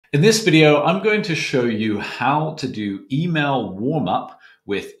In this video, I'm going to show you how to do email warm-up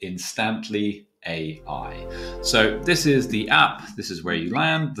with Instantly AI. So this is the app. This is where you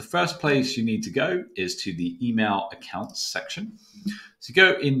land. The first place you need to go is to the email accounts section. So you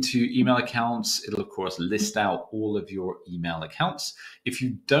go into email accounts, it'll of course list out all of your email accounts. If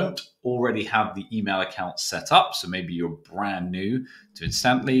you don't already have the email account set up, so maybe you're brand new to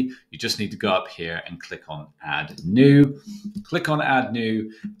Instantly, you just need to go up here and click on Add New. Click on Add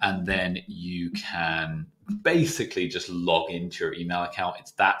New, and then you can basically just log into your email account.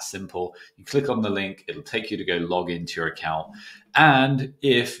 It's that simple. You click on the link, it'll take you to go log into your account. And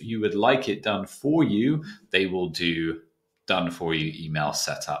if you would like it done for you, they will do done for you email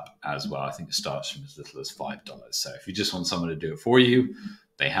setup as well. I think it starts from as little as $5. So if you just want someone to do it for you,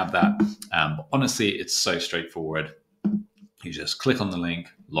 they have that. But honestly, it's so straightforward. You just click on the link,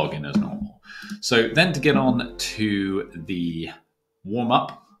 log in as normal. So then to get on to the warm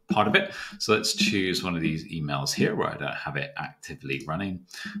up part of it. So let's choose one of these emails here where I don't have it actively running.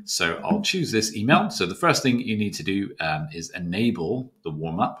 So I'll choose this email. So the first thing you need to do is enable the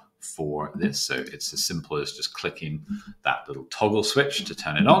warm up for this. So it's as simple as just clicking that little toggle switch to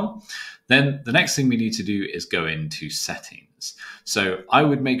turn it on. Then the next thing we need to do is go into settings. So I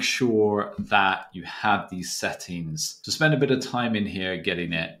would make sure that you have these settings to spend a bit of time in here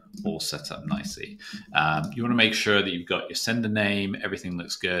getting it all set up nicely. You want to make sure that you've got your sender name, everything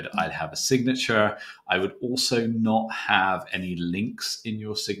looks good. I'd have a signature. I would also not have any links in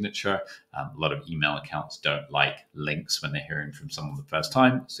your signature. A lot of email accounts don't like links when they're hearing from someone the first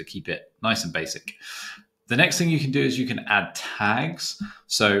time, so keep it nice and basic. The next thing you can do is you can add tags.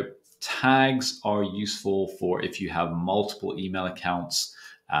 So tags are useful for if you have multiple email accounts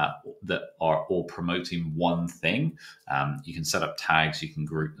that are all promoting one thing. You can set up tags, you can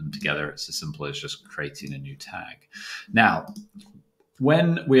group them together. It's as simple as just creating a new tag. Now,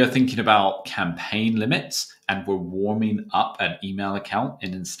 when we are thinking about campaign limits and we're warming up an email account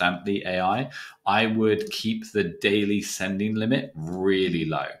in Instantly AI, I would keep the daily sending limit really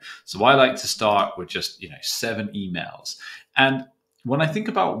low. So I like to start with just 7 emails. And when I think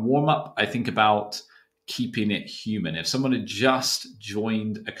about warm up, I think about keeping it human. If someone had just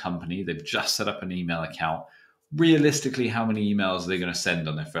joined a company, they've just set up an email account, realistically, how many emails are they going to send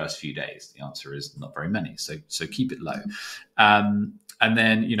on their first few days? The answer is not very many. So keep it low. And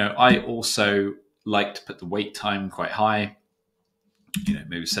then, I also like to put the wait time quite high,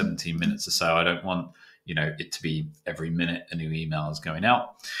 maybe 17 minutes or so. I don't want, it to be every minute a new email is going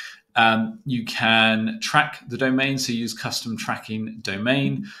out. You can track the domain. So use custom tracking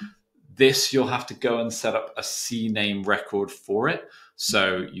domain. This, you'll have to go and set up a CNAME record for it.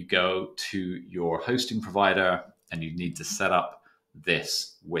 So you go to your hosting provider and you need to set up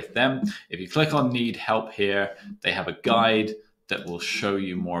this with them. If you click on Need Help here, they have a guide that will show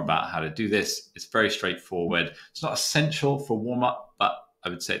you more about how to do this. It's very straightforward. It's not essential for warm-up, but I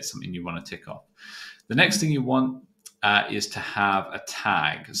would say it's something you want to tick off. The next thing you want is to have a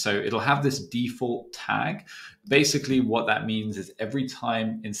tag. So it'll have this default tag. Basically, what that means is every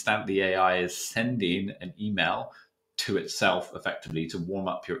time Instantly AI is sending an email to itself effectively to warm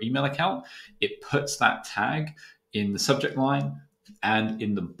up your email account, it puts that tag in the subject line and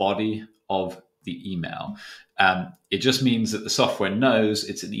in the body of the email. It just means that the software knows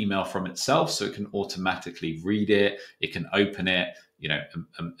it's an email from itself, so it can automatically read it, it can open it,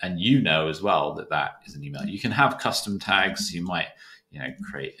 and as well that that is an email. You can have custom tags. You might,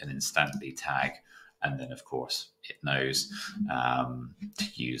 create an Instantly tag, and then of course it knows to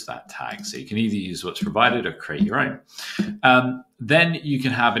use that tag. So you can either use what's provided or create your own. Then you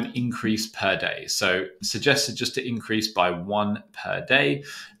can have an increase per day. So suggested just to increase by 1 per day.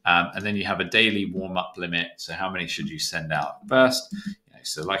 And then you have a daily warm-up limit. So how many should you send out first?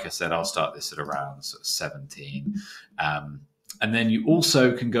 So like I said, I'll start this at around sort of 17. And then you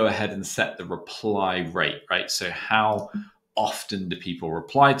also can go ahead and set the reply rate, right? So how often do people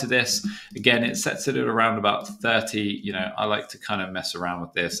reply to this? Again, it sets it at around about 30. I like to kind of mess around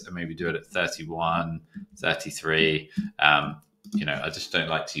with this and maybe do it at 31, 33. I just don't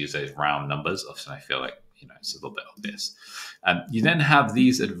like to use those round numbers. Often I feel like, it's a little bit obvious. You then have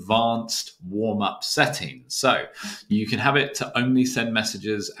these advanced warm-up settings. So you can have it to only send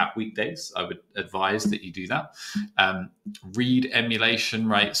messages at weekdays. I would advise that you do that. Read emulation,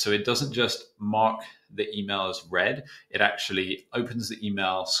 right? So it doesn't just mark the email as read. It actually opens the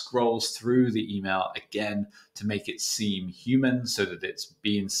email, scrolls through the email again to make it seem human so that it's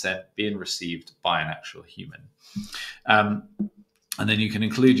being sent, being received by an actual human. And then you can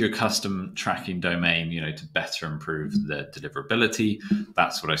include your custom tracking domain, to better improve the deliverability.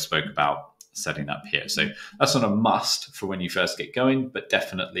 That's what I spoke about setting up here. So that's not a must for when you first get going, but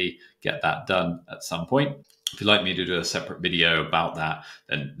definitely get that done at some point. If you'd like me to do a separate video about that,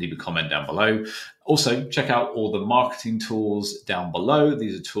 then leave a comment down below. Also, check out all the marketing tools down below.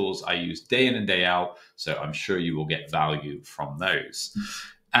 These are tools I use day in and day out, so I'm sure you will get value from those.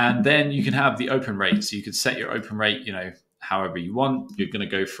 And then you can have the open rate. So you could set your open rate, however you want. You're going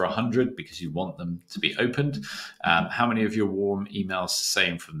to go for 100 because you want them to be opened. How many of your warm emails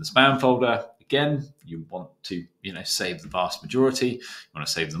same from the spam folder? Again, you want to, save the vast majority. You want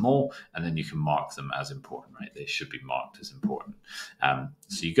to save them all, and then you can mark them as important, right? They should be marked as important.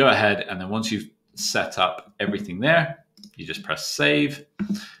 So you go ahead, and then once you've set up everything there, you just press save,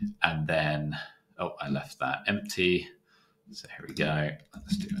 and then, oh, I left that empty. So here we go.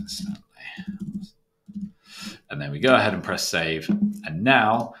 Let's do instantly. And then we go ahead and press save. And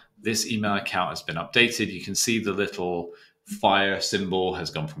now this email account has been updated. You can see the little fire symbol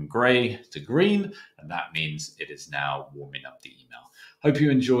has gone from gray to green, and that means it is now warming up the email. Hope you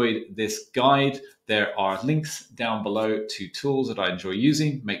enjoyed this guide. There are links down below to tools that I enjoy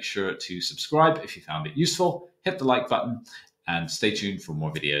using. Make sure to subscribe if you found it useful, hit the like button, and stay tuned for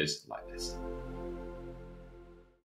more videos like this.